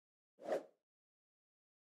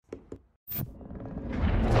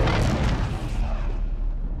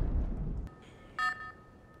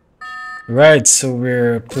Right, so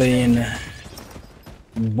we're playing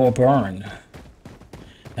Bourbon.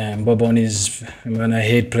 And Bourbon is, I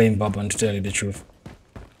hate playing Bourbon, to tell you the truth.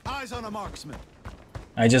 Eyes on a marksman.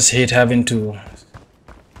 I just hate having to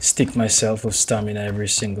stick myself with stamina every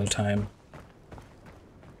single time.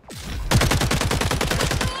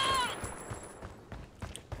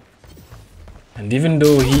 And even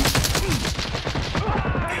though he...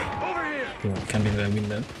 Oh, can't believe I win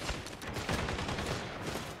that.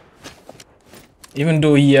 Even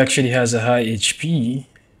though he actually has a high HP,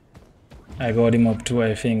 I got him up to,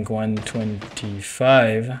 I think,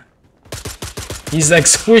 125. He's like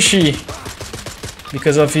squishy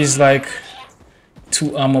because of his like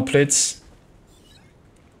 2 armor plates.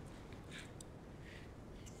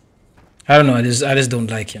 I don't know, I just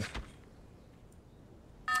don't like him.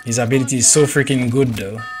 His ability is so freaking good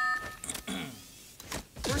though.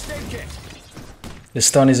 The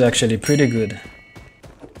stun is actually pretty good.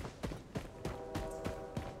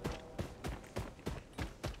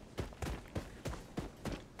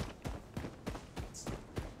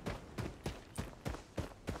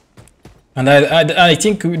 And I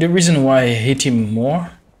think the reason why I hate him more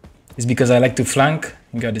is because I like to flank.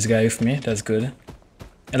 Got this guy with me, that's good.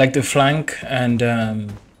 I like to flank and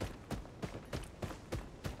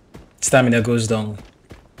stamina goes down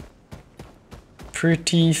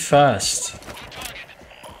pretty fast.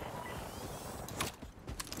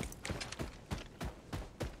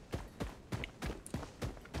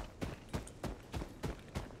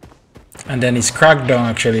 And then his crackdown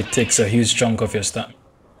actually takes a huge chunk of your stamina.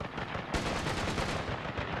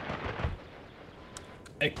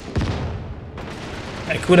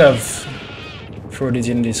 I could have thrown it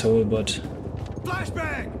in this hole, but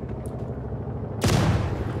Flashbang!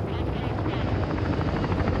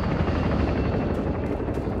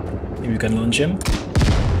 maybe we can launch him.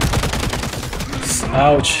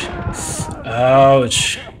 Ouch!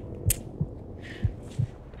 Ouch!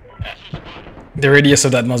 The radius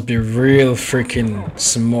of that must be real freaking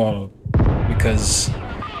small, because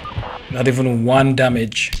not even 1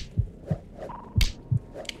 damage.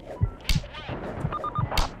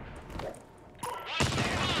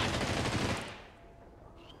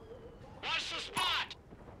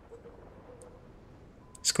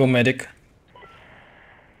 Let's go medic.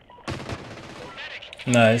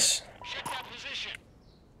 Nice.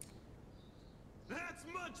 That's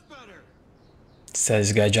much better. So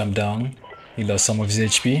this guy jumped down. He lost some of his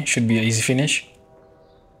HP. Should be an easy finish.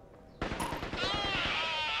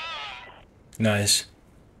 Nice.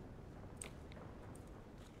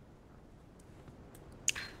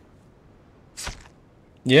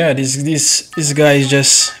 Yeah, this guy is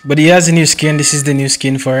just, but he has a new skin. This is the new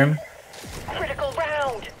skin for him. Critical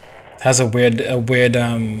round. Has a weird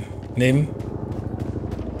name.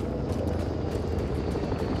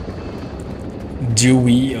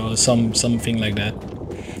 Dewey or something like that.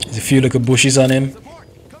 There's a few little bushes on him.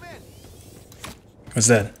 What's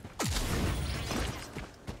that?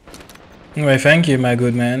 Anyway, thank you, my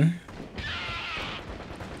good man.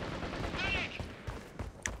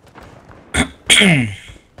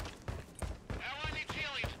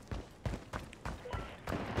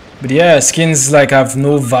 But yeah, skins like have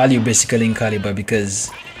no value basically in Caliber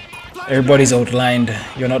because everybody's outlined.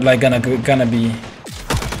 You're not like gonna be.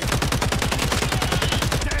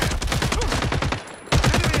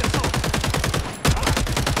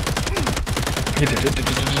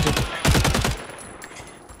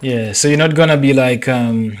 Yeah, so you're not gonna be like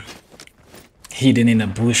hidden in a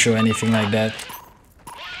bush or anything like that.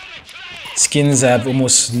 Skins have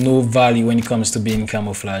almost no value when it comes to being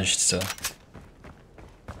camouflaged, so.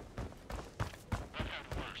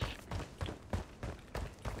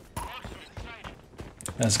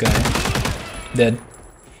 This guy dead.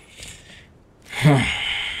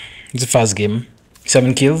 It's a fast game.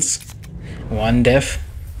 7 kills, 1 death.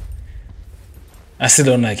 I still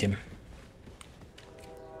don't like him.